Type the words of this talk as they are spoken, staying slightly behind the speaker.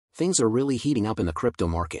Things are really heating up in the crypto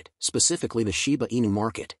market, specifically the Shiba Inu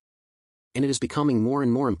market. And it is becoming more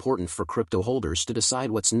and more important for crypto holders to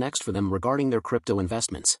decide what's next for them regarding their crypto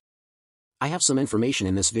investments. I have some information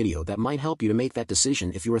in this video that might help you to make that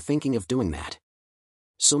decision if you are thinking of doing that.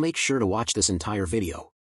 So make sure to watch this entire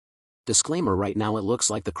video. Disclaimer: right now it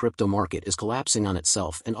looks like the crypto market is collapsing on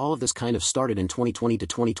itself, and all of this kind of started in 2020 to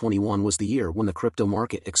 2021 was the year when the crypto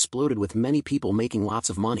market exploded with many people making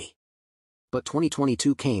lots of money. But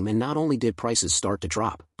 2022 came and not only did prices start to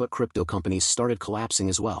drop, but crypto companies started collapsing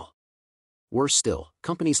as well. Worse still,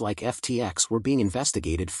 companies like FTX were being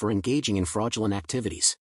investigated for engaging in fraudulent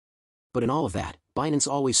activities. But in all of that, Binance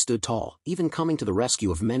always stood tall, even coming to the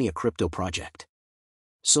rescue of many a crypto project.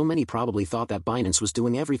 So many probably thought that Binance was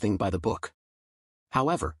doing everything by the book.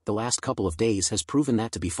 However, the last couple of days has proven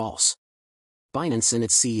that to be false. Binance and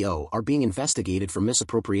its CEO are being investigated for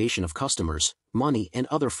misappropriation of customers, money, and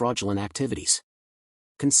other fraudulent activities.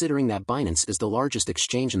 Considering that Binance is the largest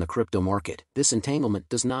exchange in the crypto market, this entanglement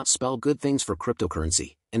does not spell good things for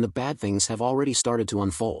cryptocurrency, and the bad things have already started to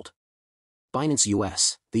unfold. Binance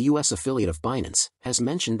US, the US affiliate of Binance, has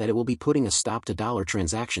mentioned that it will be putting a stop to dollar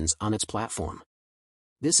transactions on its platform.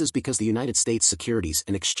 This is because the United States Securities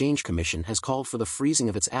and Exchange Commission has called for the freezing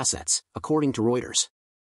of its assets, according to Reuters.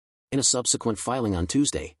 In a subsequent filing on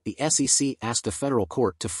Tuesday, the SEC asked a federal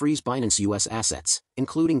court to freeze Binance US assets,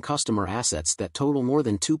 including customer assets that total more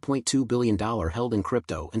than $2.2 billion held in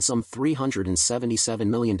crypto and some $377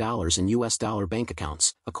 million in US dollar bank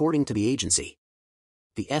accounts, according to the agency.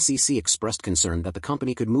 The SEC expressed concern that the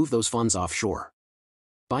company could move those funds offshore.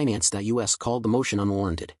 Binance.US called the motion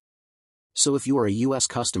unwarranted. So if you are a US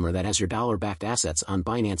customer that has your dollar-backed assets on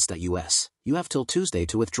Binance.US, you have till Tuesday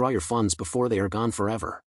to withdraw your funds before they are gone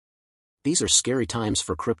forever. These are scary times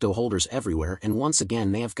for crypto holders everywhere, and once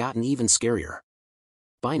again they have gotten even scarier.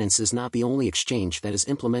 Binance is not the only exchange that is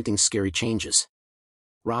implementing scary changes.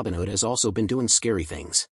 Robinhood has also been doing scary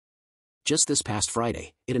things. Just this past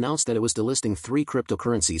Friday, it announced that it was delisting 3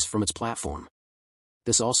 cryptocurrencies from its platform.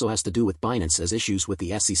 This also has to do with Binance as issues with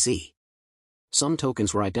the SEC. Some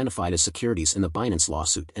tokens were identified as securities in the Binance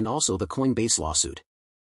lawsuit and also the Coinbase lawsuit.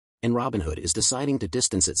 And Robinhood is deciding to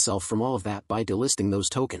distance itself from all of that by delisting those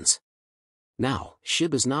tokens. Now,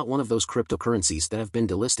 Shib is not one of those cryptocurrencies that have been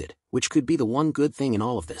delisted, which could be the one good thing in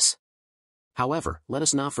all of this. However, let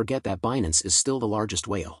us not forget that Binance is still the largest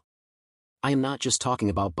whale. I am not just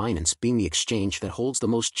talking about Binance being the exchange that holds the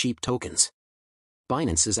most cheap tokens.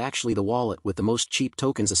 Binance is actually the wallet with the most cheap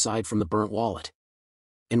tokens aside from the burnt wallet.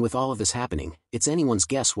 And with all of this happening, it's anyone's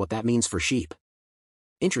guess what that means for Shib.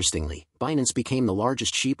 Interestingly, Binance became the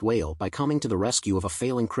largest sheep whale by coming to the rescue of a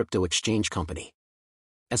failing crypto exchange company.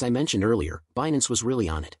 As I mentioned earlier, Binance was really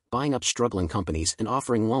on it, buying up struggling companies and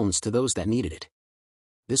offering loans to those that needed it.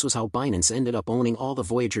 This was how Binance ended up owning all the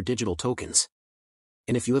Voyager digital tokens.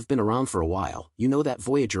 And if you have been around for a while, you know that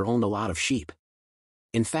Voyager owned a lot of Shib.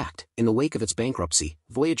 In fact, in the wake of its bankruptcy,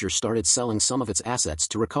 Voyager started selling some of its assets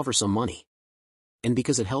to recover some money. And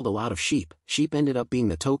because it held a lot of Shib, Shib ended up being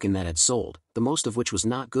the token that had sold, the most of which was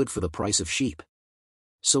not good for the price of Shib.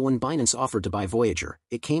 So when Binance offered to buy Voyager,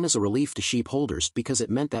 it came as a relief to Shib holders because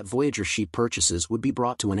it meant that Voyager Shib purchases would be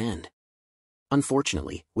brought to an end.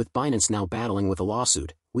 Unfortunately, with Binance now battling with a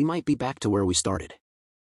lawsuit, we might be back to where we started.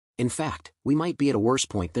 In fact, we might be at a worse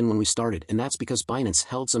point than when we started, and that's because Binance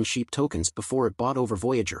held some Shib tokens before it bought over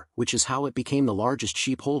Voyager, which is how it became the largest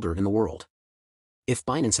Shib holder in the world. If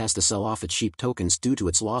Binance has to sell off its Shib tokens due to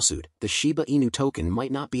its lawsuit, the Shiba Inu token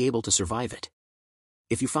might not be able to survive it.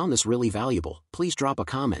 If you found this really valuable, please drop a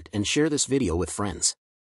comment and share this video with friends.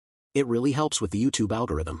 It really helps with the YouTube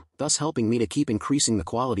algorithm, thus helping me to keep increasing the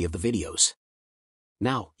quality of the videos.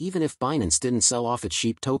 Now, even if Binance didn't sell off its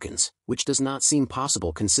Shib tokens, which does not seem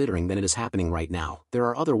possible considering that it is happening right now, there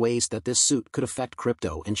are other ways that this suit could affect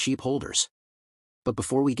crypto and Shib holders. But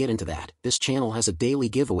before we get into that, this channel has a daily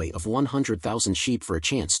giveaway of 100,000 Shib for a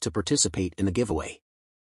chance to participate in the giveaway.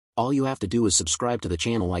 All you have to do is subscribe to the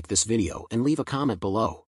channel, like this video, and leave a comment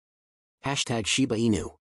below. #Shiba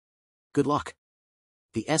Inu. Good luck.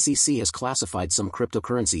 The SEC has classified some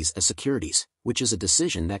cryptocurrencies as securities, which is a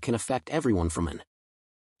decision that can affect everyone from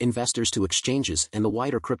investors to exchanges and the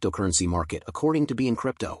wider cryptocurrency market, according to Being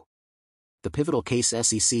Crypto. The pivotal case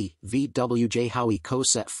SEC v. W.J. Howey Co.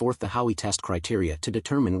 set forth the Howey test criteria to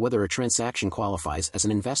determine whether a transaction qualifies as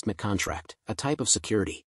an investment contract, a type of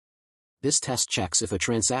security. This test checks if a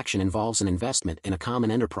transaction involves an investment in a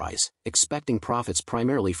common enterprise, expecting profits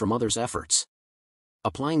primarily from others' efforts.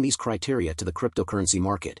 Applying these criteria to the cryptocurrency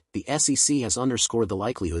market, the SEC has underscored the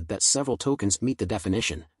likelihood that several tokens meet the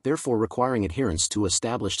definition, therefore requiring adherence to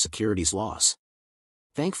established securities laws.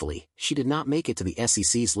 Thankfully, she did not make it to the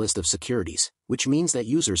SEC's list of securities, which means that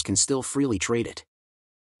users can still freely trade it.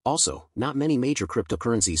 Also, not many major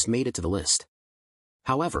cryptocurrencies made it to the list.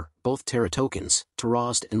 However, both Terra tokens,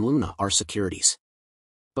 Terrazed and Luna are securities.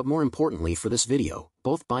 But more importantly for this video,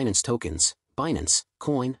 both Binance tokens, Binance,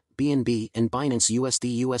 Coin, BNB and Binance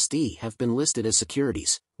USD have been listed as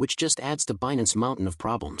securities, which just adds to Binance's mountain of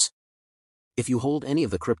problems. If you hold any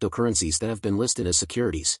of the cryptocurrencies that have been listed as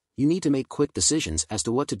securities, you need to make quick decisions as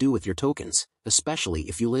to what to do with your tokens, especially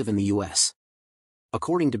if you live in the US.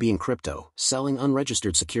 According to Being Crypto, selling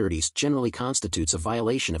unregistered securities generally constitutes a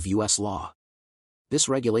violation of US law. This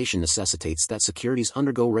regulation necessitates that securities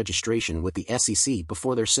undergo registration with the SEC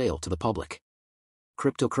before their sale to the public.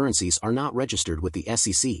 Cryptocurrencies are not registered with the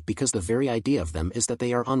SEC because the very idea of them is that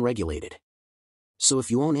they are unregulated. So if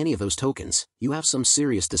you own any of those tokens, you have some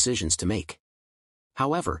serious decisions to make.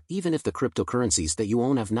 However, even if the cryptocurrencies that you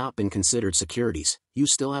own have not been considered securities, you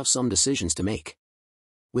still have some decisions to make.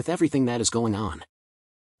 With everything that is going on,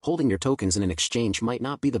 holding your tokens in an exchange might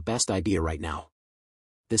not be the best idea right now.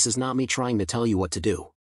 This is not me trying to tell you what to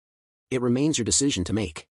do. It remains your decision to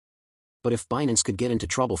make. But if Binance could get into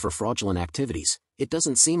trouble for fraudulent activities, it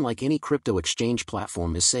doesn't seem like any crypto exchange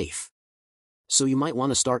platform is safe. So you might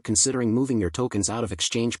want to start considering moving your tokens out of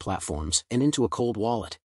exchange platforms and into a cold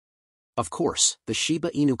wallet. Of course, the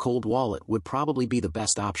Shiba Inu cold wallet would probably be the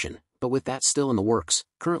best option, but with that still in the works,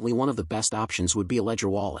 currently one of the best options would be a Ledger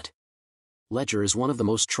wallet. Ledger is one of the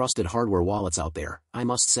most trusted hardware wallets out there, I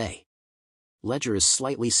must say. Ledger is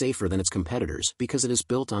slightly safer than its competitors because it is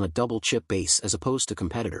built on a double-chip base as opposed to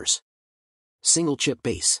competitors' single-chip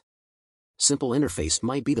base. Simple interface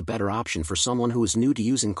might be the better option for someone who is new to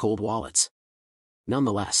using cold wallets.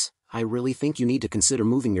 Nonetheless, I really think you need to consider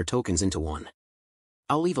moving your tokens into one.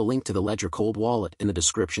 I'll leave a link to the Ledger cold wallet in the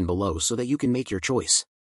description below so that you can make your choice.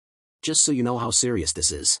 Just so you know how serious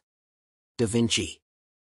this is. Da Vinci.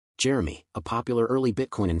 Jeremy, a popular early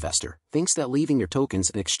Bitcoin investor, thinks that leaving your tokens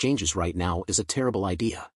in exchanges right now is a terrible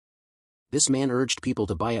idea. This man urged people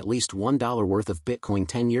to buy at least $1 worth of Bitcoin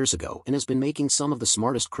 10 years ago and has been making some of the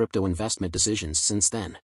smartest crypto investment decisions since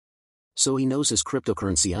then. So he knows his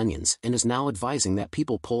cryptocurrency onions and is now advising that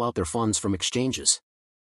people pull out their funds from exchanges.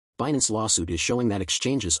 Binance lawsuit is showing that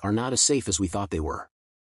exchanges are not as safe as we thought they were.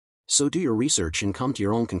 So do your research and come to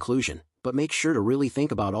your own conclusion, but make sure to really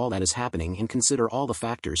think about all that is happening and consider all the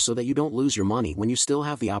factors so that you don't lose your money when you still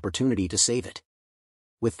have the opportunity to save it.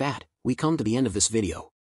 With that, we come to the end of this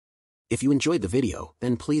video. If you enjoyed the video,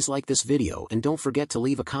 then please like this video and don't forget to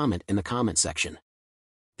leave a comment in the comment section.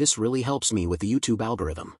 This really helps me with the YouTube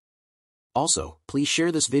algorithm. Also, please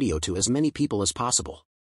share this video to as many people as possible.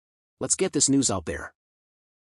 Let's get this news out there.